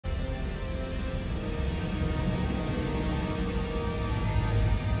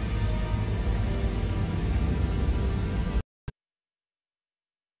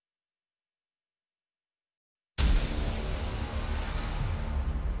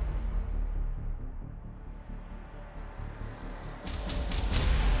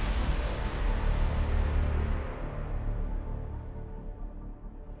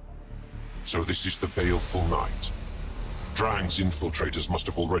So this is the baleful night. Drang's infiltrators must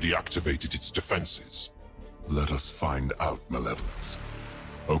have already activated its defenses. Let us find out, Malevolence.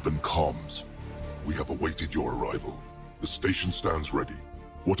 Open comms. We have awaited your arrival. The station stands ready.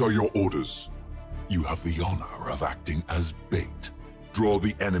 What are your orders? You have the honor of acting as bait. Draw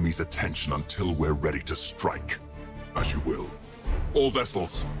the enemy's attention until we're ready to strike. As you will. All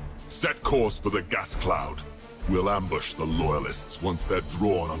vessels, set course for the gas cloud. We'll ambush the Loyalists once they're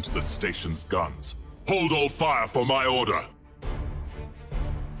drawn onto the station's guns. Hold all fire for my order!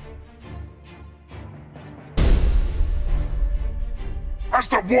 As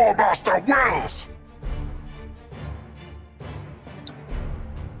the War Master wills!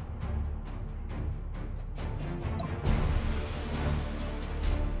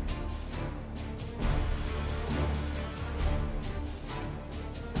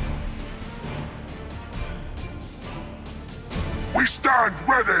 We stand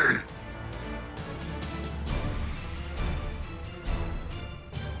ready!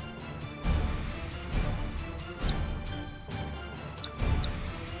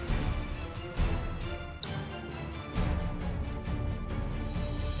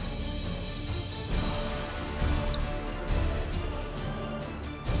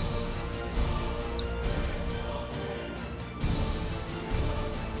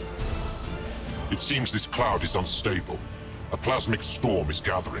 It seems this cloud is unstable. A plasmic storm is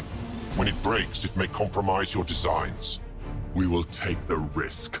gathering. When it breaks, it may compromise your designs. We will take the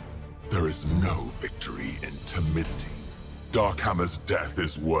risk. There is no victory in timidity. Darkhammer's death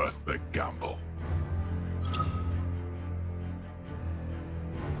is worth the gamble.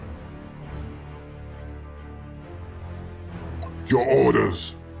 Your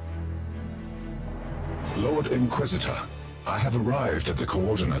orders! Lord Inquisitor, I have arrived at the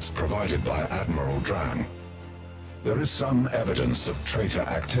coordinates provided by Admiral Drang. There is some evidence of traitor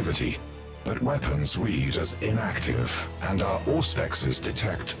activity, but weapons read as inactive, and our auspexes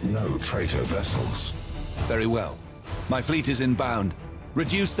detect no traitor vessels. Very well. My fleet is inbound.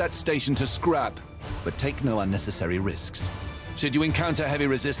 Reduce that station to scrap, but take no unnecessary risks. Should you encounter heavy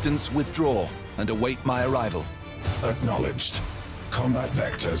resistance, withdraw and await my arrival. Acknowledged. Combat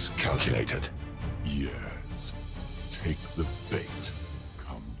vectors calculated. Yes. Take the bait.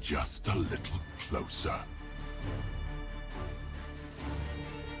 Come just a little closer.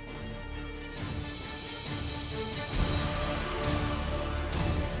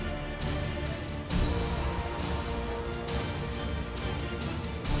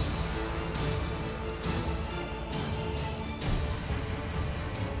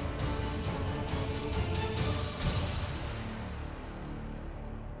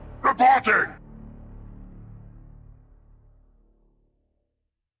 Reporting!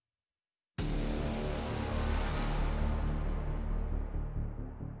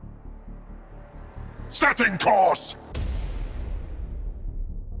 Setting course!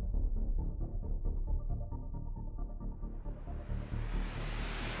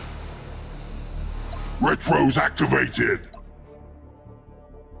 Retros activated!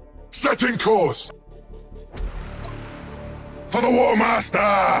 Setting course! For the War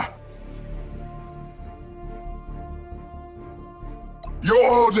Master! Your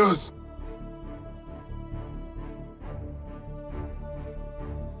orders!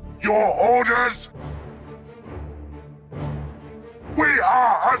 Your orders? We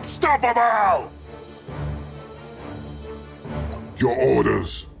are unstoppable! Your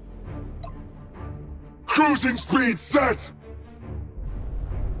orders! Cruising speed set!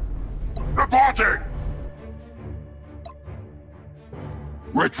 Reporting!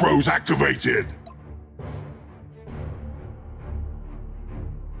 Retros activated!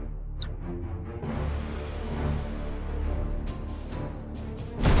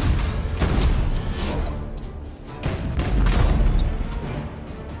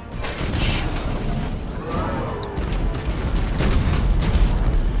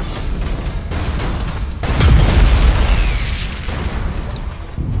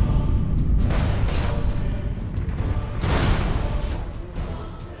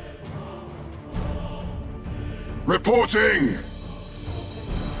 Reporting!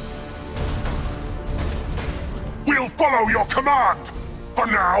 We'll follow your command! For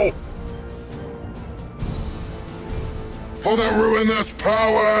now! For the ruinous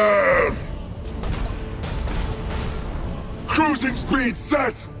powers! Cruising speed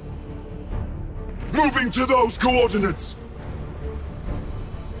set! Moving to those coordinates!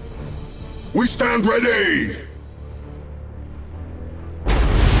 We stand ready!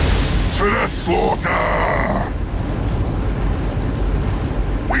 To the slaughter!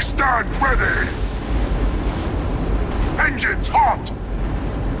 We stand ready! Engines hot!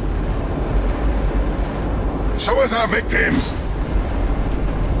 Show us our victims!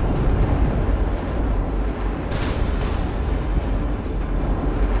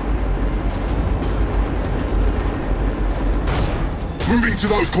 Moving to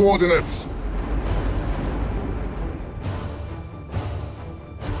those coordinates!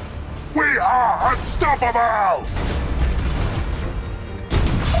 We are unstoppable!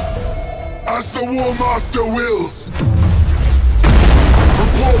 As the War Master wills!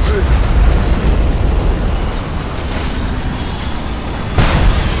 Reporting!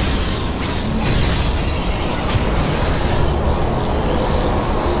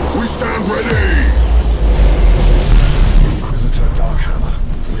 We stand ready!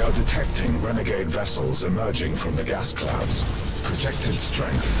 We are detecting renegade vessels emerging from the gas clouds. Projected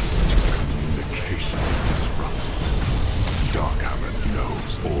strength. Communications disrupted. Darkhammer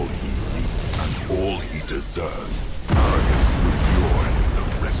knows all he needs and all he deserves. Arrogance will lure him the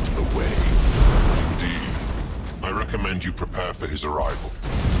rest of the way. Indeed. I recommend you prepare for his arrival.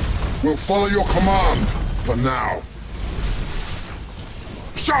 We'll follow your command, for now.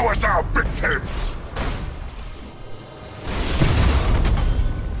 Show us our victims!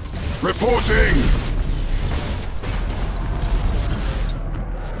 Reporting!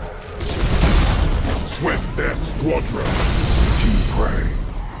 Swift Death Squadron, seeking prey.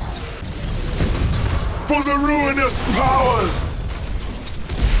 For the ruinous powers!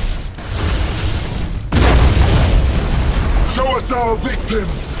 Show us our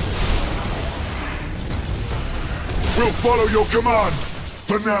victims! We'll follow your command,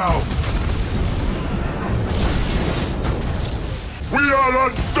 for now. We are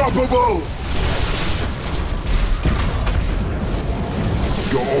unstoppable!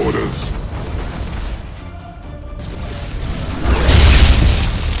 Your orders.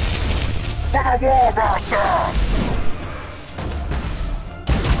 For the War Master!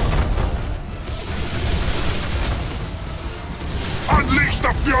 Unleash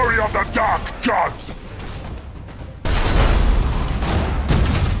the fury of the Dark Gods!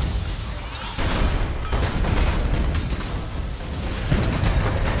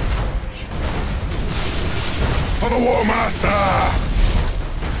 For the War Master!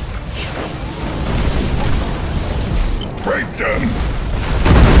 Break them!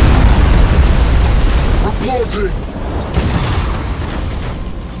 Reporting!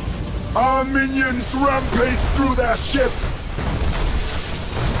 Our minions rampage through their ship!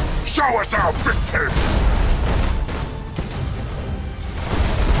 Show us our victims!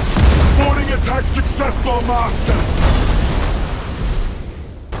 Boarding attack successful, Master!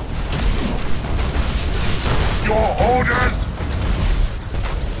 Your orders?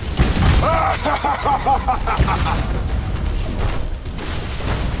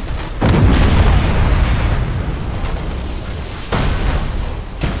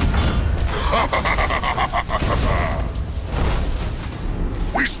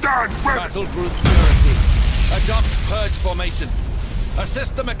 We stand ready! Battle Group Purity. Adopt Purge formation.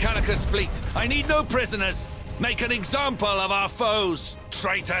 Assist the Mechanicus fleet. I need no prisoners. Make an example of our foes,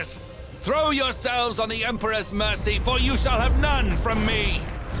 traitors. Throw yourselves on the Emperor's mercy, for you shall have none from me!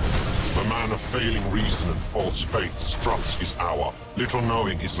 The man of failing reason and false faith struts his hour, little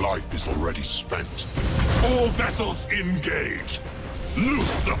knowing his life is already spent. All vessels engage!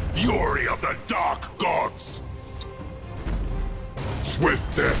 Loose the fury of the Dark Gods!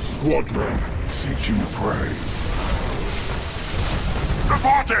 Swift Death Squadron, seeking prey.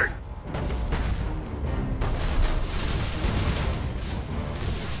 Reporting!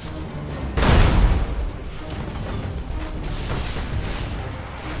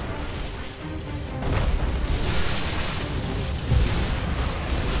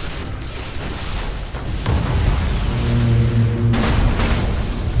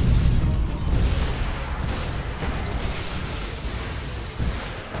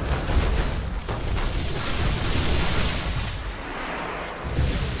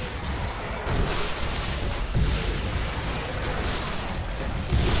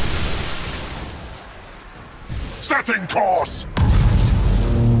 Setting course!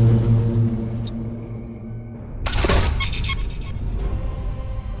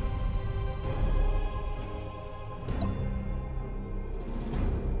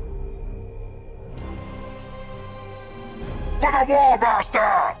 For the War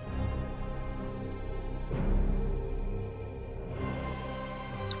Master!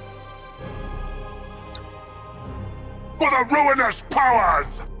 For the ruinous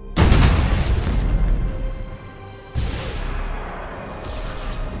powers!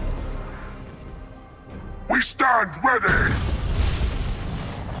 We stand ready!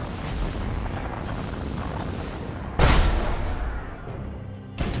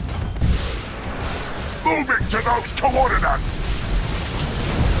 Moving to those coordinates!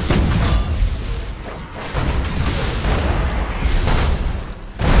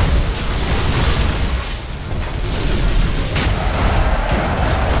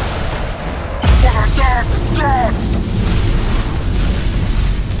 For the dark gods!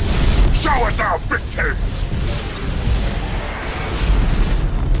 Show us our victims!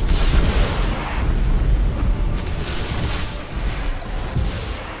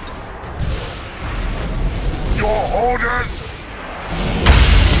 Your orders?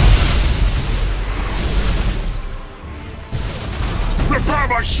 Repair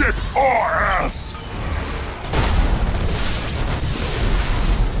my ship or else!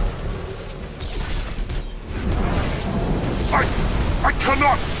 I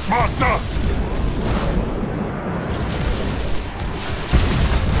cannot, Master!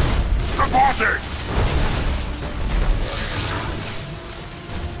 Reporting!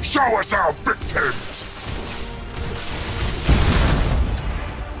 Show us our victims!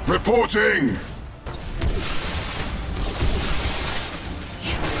 Reporting!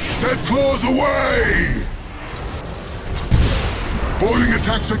 Dead claws away! Boarding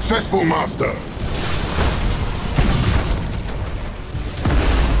attack successful, Master.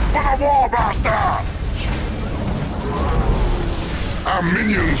 For the War Master! Our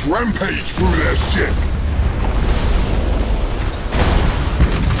minions rampage through their ship.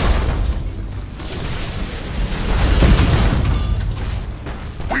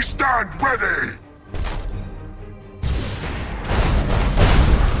 We stand ready!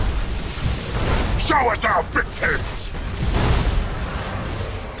 Show us our victims!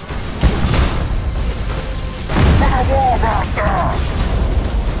 For the War Master!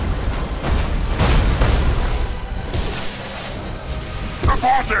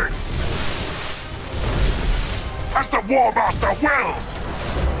 Reporting! As the War Master wills!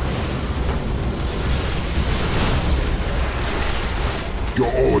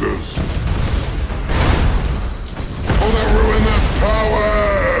 Your orders. For the ruinous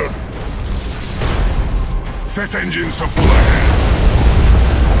powers! Set engines to full ahead.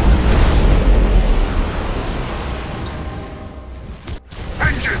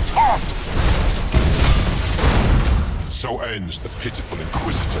 Engines hot! So ends the pitiful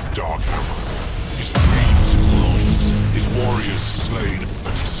Inquisitor Darkhammer. His dreams ruins, his warriors slain,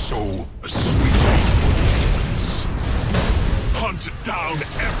 and his soul a sweet ache for demons. Hunt down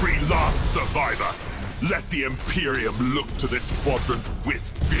every last survivor! Let the Imperium look to this quadrant with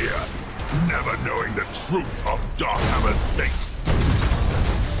fear, never knowing the truth of Darkhammer's fate.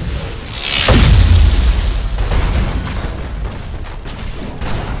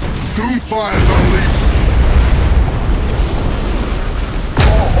 Doomfire's unleashed!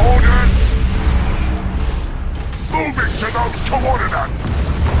 Your orders? Moving to those coordinates!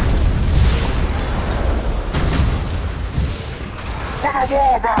 For the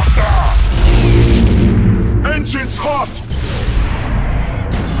War Master! Engines hot!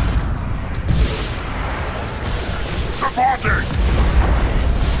 Reporting!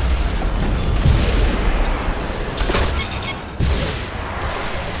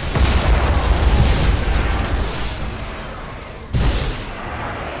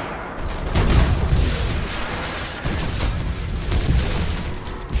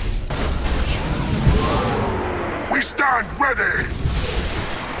 We stand ready!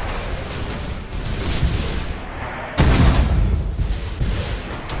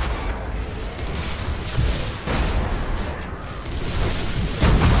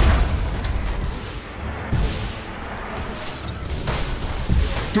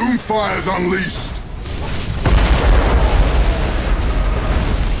 Doomfire's unleashed!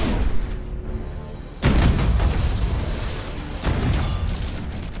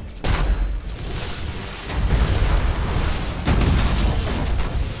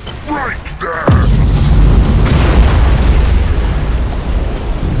 Break there!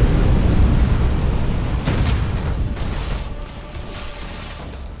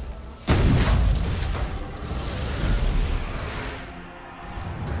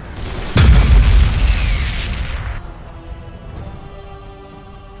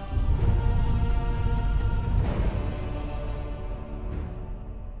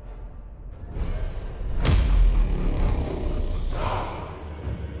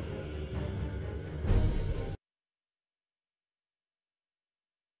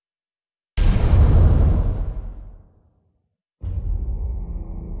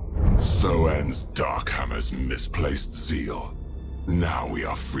 So ends Darkhammer's misplaced zeal. Now we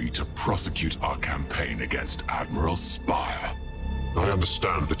are free to prosecute our campaign against Admiral Spire. I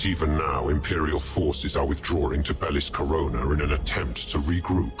understand that even now Imperial forces are withdrawing to Bellis Corona in an attempt to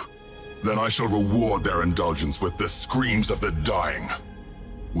regroup. Then I shall reward their indulgence with the screams of the dying.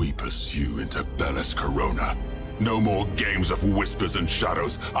 We pursue into Bellis Corona. No more games of whispers and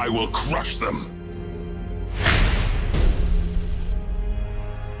shadows. I will crush them!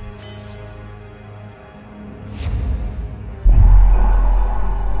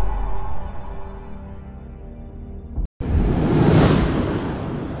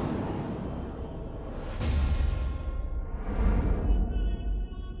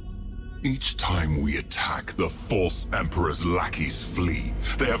 Each time we attack, the false Emperor's lackeys flee.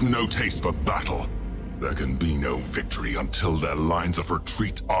 They have no taste for battle. There can be no victory until their lines of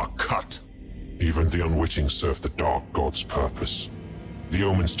retreat are cut. Even the unwitting serve the Dark God's purpose. The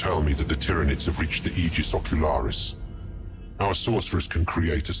omens tell me that the Tyranids have reached the Aegis Ocularis. Our sorcerers can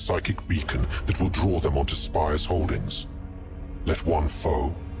create a psychic beacon that will draw them onto Spire's holdings. Let one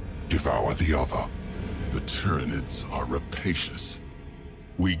foe devour the other. The Tyranids are rapacious.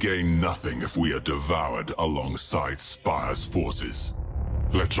 We gain nothing if we are devoured alongside Spire's forces.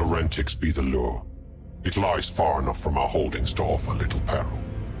 Let Laurentix be the lure. It lies far enough from our holdings to offer little peril.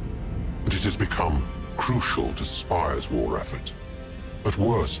 But it has become crucial to Spire's war effort. At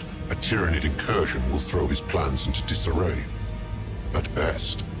worst, a Tyranid incursion will throw his plans into disarray. At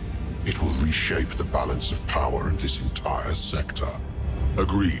best, it will reshape the balance of power in this entire sector.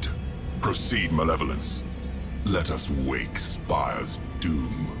 Agreed. Proceed, Malevolence. Let us wake Spire's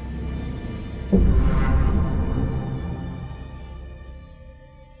doom.